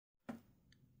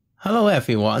Hello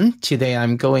everyone, today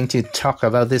I'm going to talk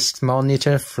about this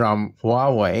monitor from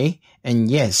Huawei, and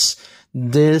yes,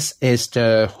 this is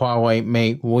the Huawei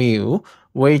MateView,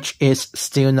 which is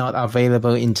still not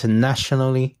available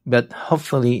internationally, but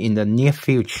hopefully in the near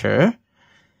future.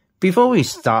 Before we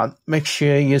start, make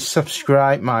sure you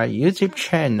subscribe my YouTube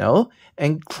channel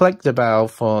and click the bell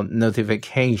for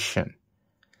notification.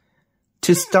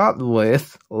 To start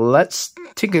with, let's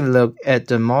take a look at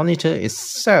the monitor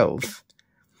itself.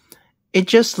 It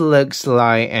just looks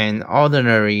like an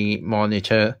ordinary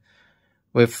monitor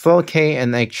with 4K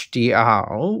and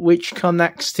HDR, which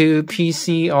connects to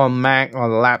PC or Mac or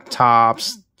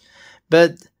laptops.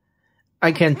 But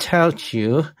I can tell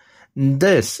you,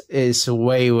 this is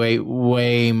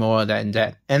way more than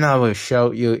that, and I will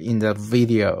show you in the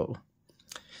video.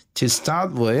 To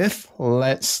start with,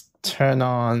 let's turn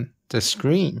on the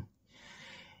screen.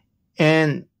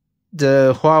 And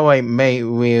the Huawei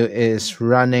MateView is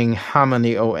running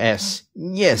HarmonyOS.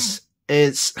 Yes,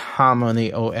 it's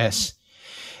HarmonyOS.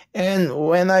 And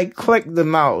when I click the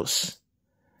mouse,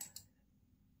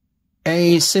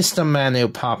 a system menu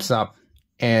pops up.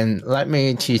 And let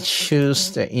me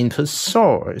choose the input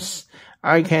source.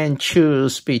 I can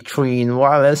choose between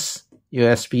wireless,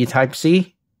 USB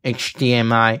Type-C,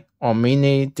 HDMI, or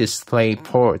mini display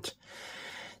port.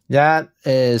 That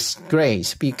is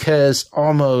great because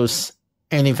almost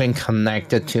anything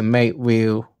connected to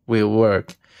MateView will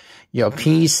work. Your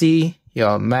PC,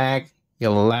 your Mac,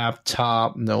 your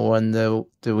laptop, the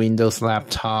Windows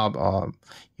laptop or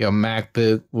your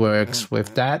MacBook works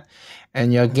with that.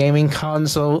 And your gaming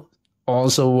console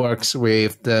also works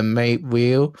with the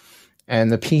MateView.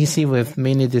 And the PC with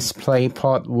mini display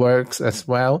port works as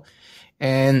well.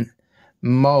 And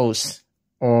most,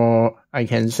 or I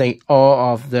can say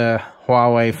all of the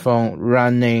Huawei phone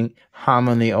running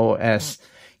HarmonyOS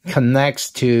connects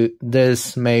to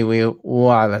this MateView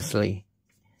wirelessly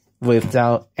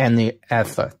without any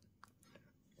effort.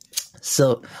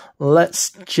 So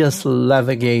let's just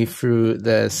navigate through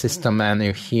the system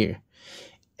menu here.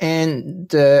 And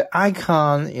the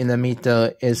icon in the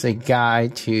middle is a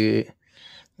guide to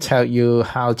tell you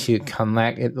how to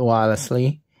connect it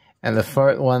wirelessly. And the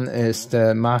third one is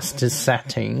the master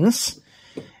settings.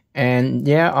 And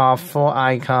there are 4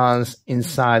 icons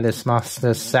inside this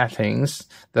master settings.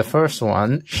 The first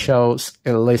one shows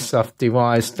a list of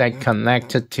devices that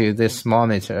connected to this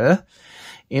monitor.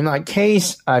 In my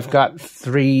case, I've got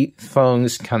 3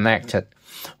 phones connected.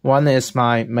 One is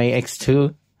my Mate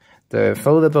X2, the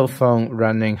foldable phone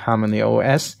running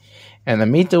HarmonyOS. And the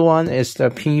middle one is the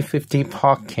P50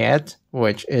 Pocket,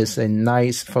 which is a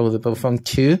nice foldable phone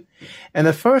too. And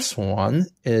the first one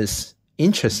is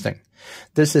interesting.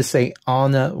 This is a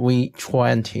Honor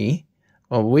V20,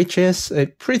 which is a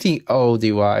pretty old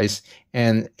device,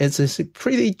 and it is a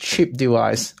pretty cheap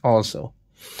device also.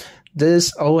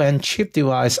 This old and cheap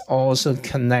device also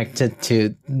connected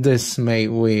to this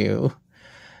MateView.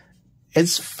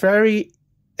 It's very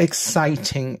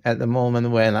exciting at the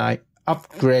moment when I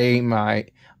upgrade my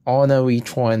Honor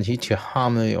V20 to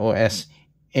HarmonyOS,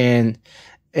 and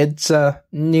it's a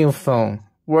new phone,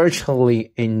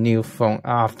 virtually a new phone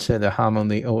after the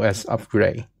HarmonyOS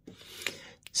upgrade.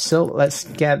 So let's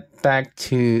get back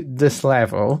to this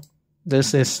level.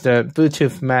 This is the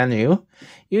Bluetooth menu.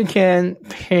 You can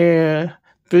pair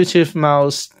Bluetooth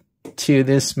mouse to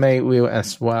this MateView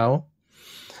as well.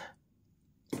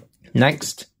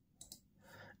 Next,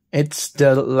 it's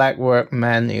the legwork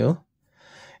menu.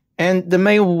 And the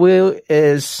MateView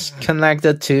is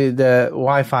connected to the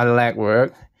Wi-Fi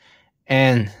legwork,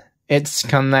 and it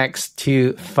connects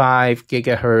to 5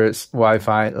 GHz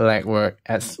Wi-Fi legwork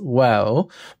as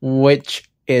well, which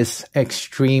is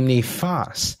extremely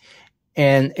fast.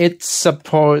 And it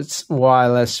supports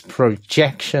wireless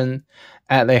projection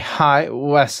at a high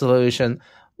resolution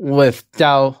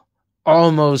without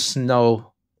almost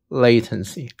no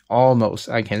latency. Almost,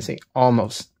 I can say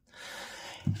almost.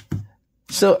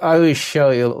 So I will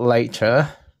show you later.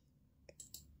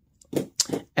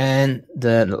 And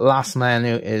the last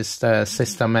menu is the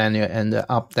system menu and the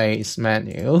updates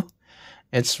menu.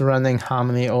 It's running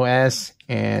HarmonyOS,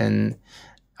 and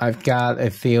I've got a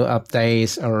few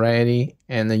updates already,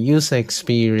 and the user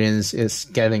experience is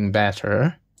getting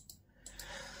better.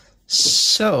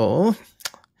 So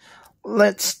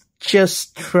let's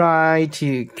just try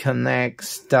to connect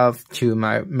stuff to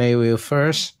my MateView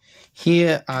first.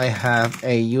 Here I have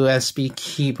a USB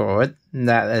keyboard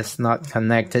that is not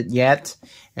connected yet,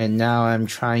 and now I'm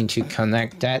trying to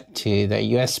connect that to the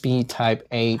USB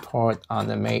Type-A port on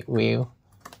the MateView.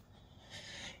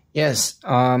 Yes,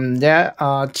 there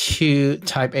are 2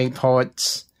 Type-A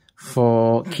ports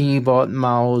for keyboard,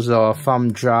 mouse, or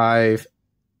thumb drive,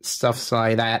 stuff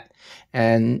like that.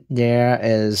 And there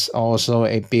is also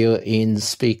a built-in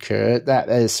speaker that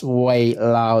is way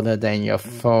louder than your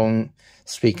phone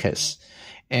speakers.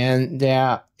 And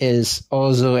there is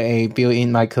also a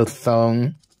built-in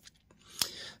microphone.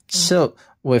 So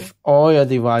with all your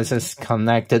devices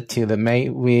connected to the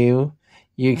MateView,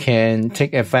 you can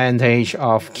take advantage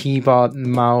of keyboard,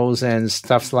 mouse, and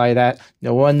stuff like that.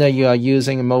 No wonder you are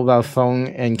using a mobile phone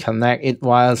and connect it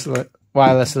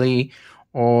wirelessly,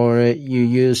 or you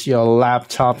use your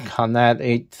laptop, connect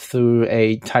it through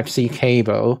a Type-C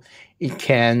cable. It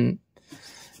can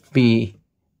be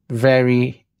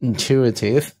very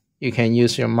intuitive. You can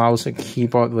use your mouse and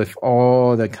keyboard with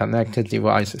all the connected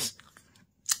devices.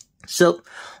 So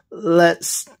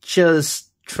let's just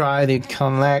try to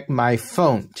connect my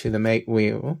phone to the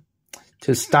MateView.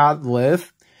 To start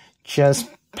with, just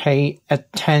pay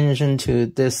attention to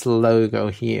this logo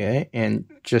here and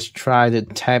just try to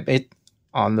tap it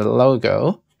on the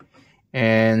logo,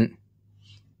 and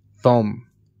boom,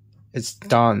 it's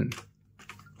done.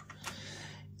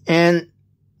 And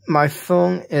my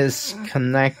phone is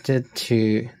connected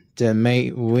to the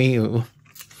MateView.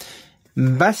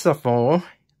 Best of all,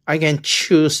 I can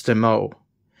choose the mode.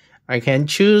 I can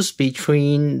choose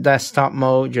between desktop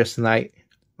mode, just like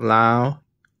now,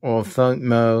 or phone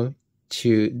mode,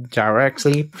 to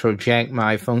directly project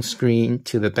my phone screen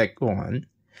to the big one.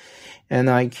 And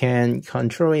I can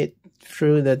control it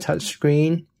through the touch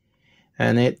screen,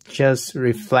 and it just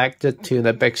reflected to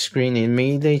the big screen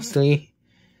immediately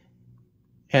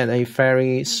at a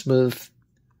very smooth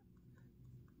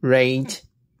rate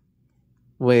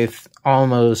with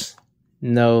almost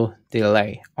no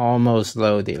delay, almost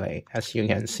low delay, as you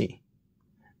can see.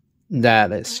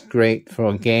 That is great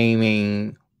for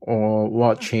gaming or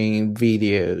watching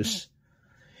videos.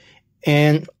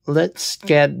 And let's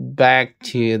get back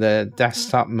to the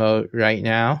desktop mode right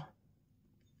now.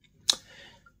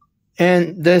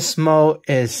 And this mode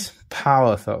is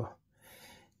powerful.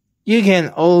 You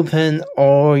can open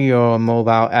all your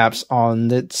mobile apps on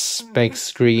this big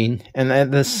screen, and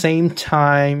at the same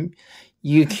time,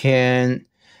 you can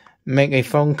make a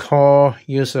phone call,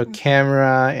 use a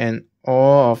camera, and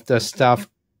all of the stuff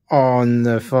on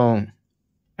the phone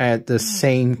at the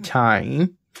same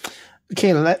time.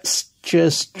 Okay, let's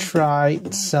just try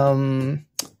some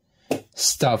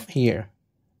stuff here.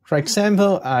 For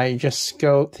example, I just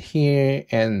go here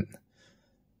and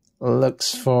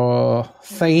looks for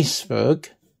Facebook,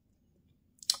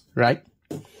 right?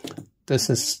 This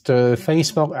is the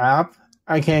Facebook app.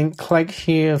 I can click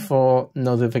here for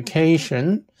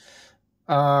notification.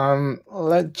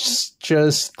 Let's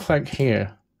just click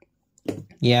here.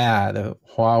 Yeah, the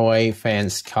Huawei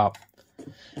Fans Cup.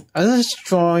 I just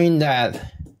joined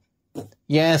that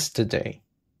yesterday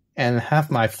and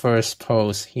have my first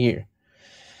post here.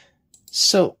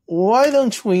 So why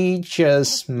don't we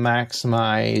just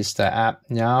maximize the app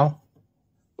now?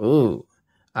 Ooh,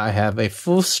 I have a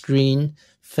full screen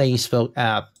Facebook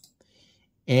app.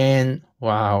 And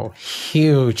wow,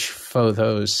 huge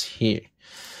photos here.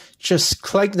 Just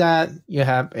click that, you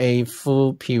have a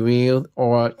full preview,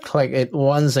 or click it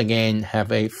once again,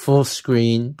 have a full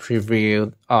screen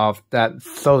preview of that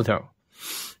photo.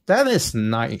 That is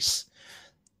nice.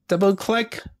 Double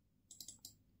click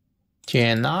to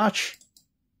enlarge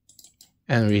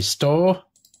and restore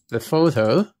the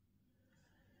photo.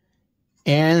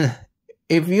 And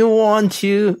if you want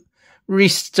to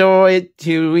restore it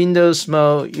to Windows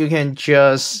mode, you can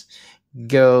just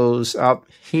go up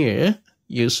here,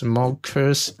 use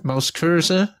mouse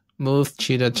cursor, move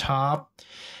to the top,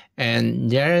 and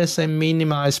there is a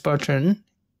minimize button,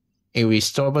 a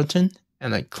restore button,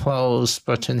 and a close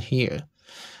button here.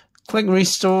 Click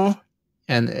restore,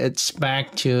 and it's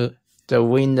back to the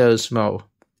Windows mode.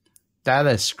 That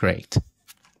is great.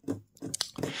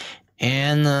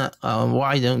 And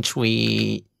why don't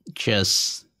we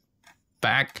just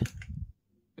back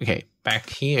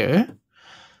here,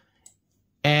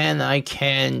 and I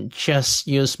can just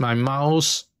use my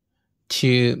mouse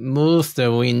to move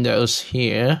the windows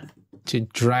here, to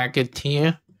drag it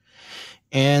here,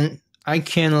 and I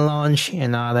can launch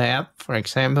another app, for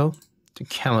example, the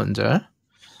calendar,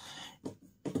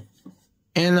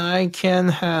 and I can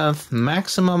have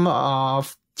maximum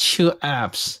of 2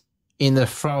 apps in the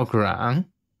foreground,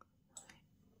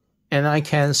 and I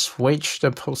can switch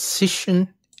the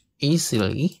position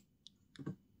easily.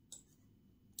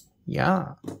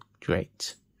 Yeah,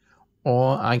 great.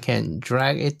 Or I can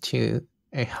drag it to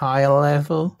a higher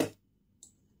level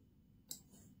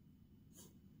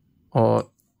or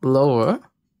lower.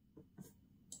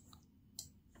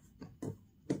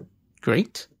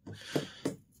 great.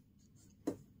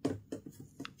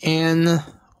 And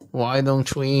why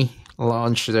don't we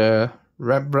launch the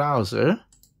web browser?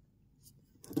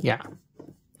 Yeah.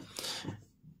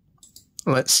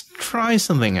 Let's try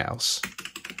something else.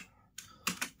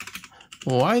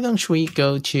 Why don't we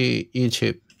go to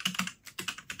YouTube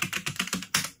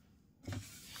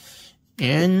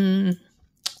and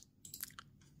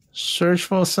search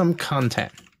for some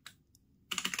content.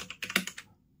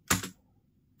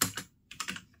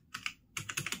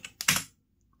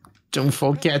 Don't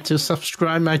forget to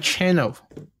subscribe my channel.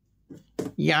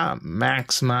 Yeah,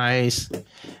 maximize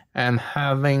and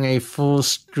having a full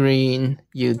screen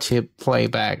YouTube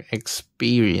playback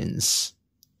experience.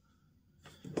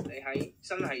 I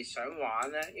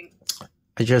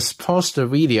just paused the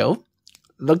video.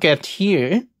 Look at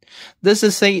here. This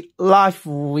is a live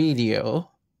video.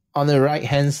 On the right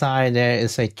hand side there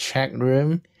is a chat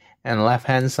room, and left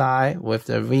hand side with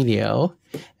the video,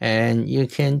 and you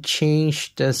can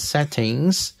change the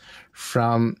settings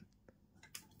from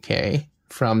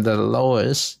the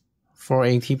lowest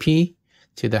 480p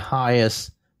to the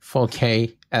highest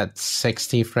 4K at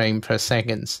 60 frames per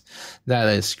second. That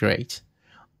is great.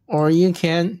 Or you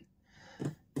can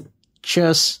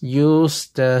just use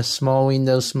the small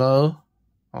windows mode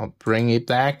or bring it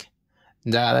back.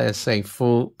 That is a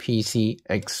full PC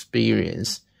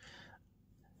experience.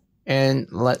 And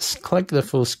let's click the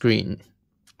full screen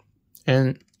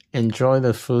and enjoy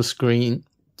the full screen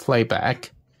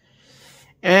playback.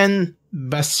 And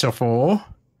best of all,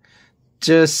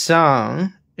 the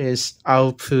sound is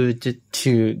output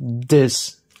to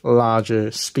this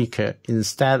larger speaker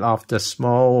instead of the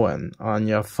small one on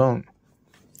your phone.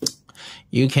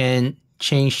 You can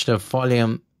change the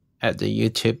volume at the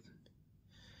YouTube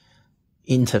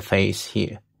interface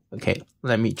here. Okay,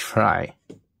 let me try.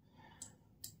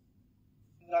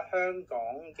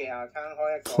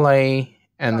 Play,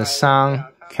 and the sound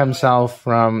comes out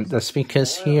from the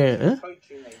speakers here.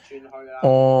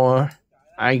 Or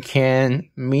I can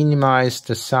minimize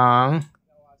the sound.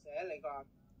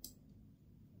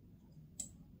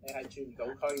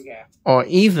 Or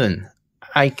even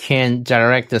I can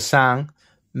direct the sound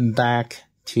back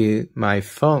to my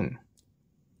phone.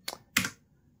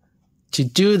 To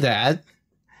do that,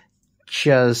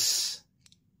 just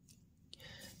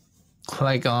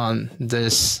click on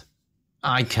this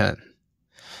icon.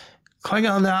 Click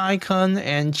on the icon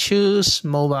and choose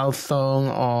mobile phone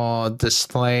or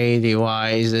display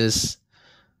devices.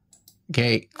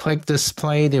 Okay, click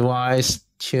display device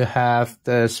to have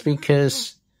the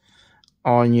speakers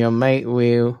on your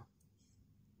MateView,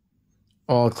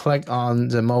 or click on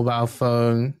the mobile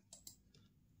phone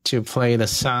to play the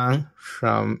sound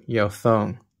from your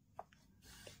phone.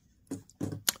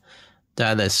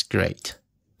 That is great.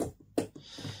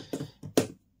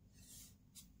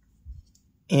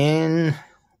 And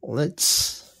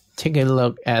let's take a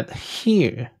look at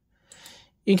here.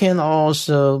 You can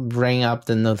also bring up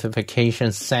the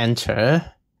notification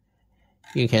center.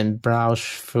 You can browse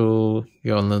through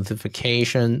your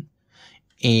notification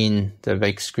in the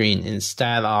big screen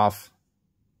instead of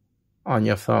on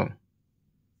your phone.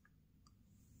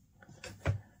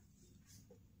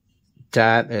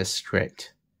 That is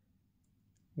great.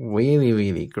 Really,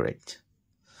 really great.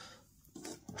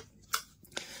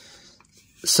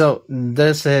 So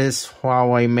this is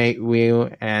Huawei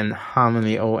MateView and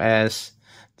HarmonyOS.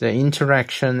 The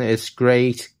interaction is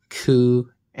great, cool,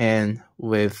 and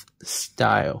with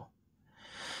style.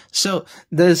 So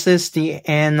this is the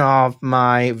end of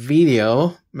my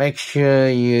video. Make sure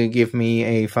you give me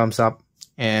a thumbs up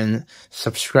and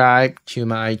subscribe to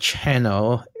my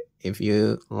channel if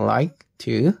you like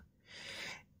to.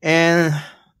 And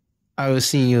I will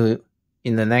see you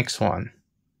in the next one.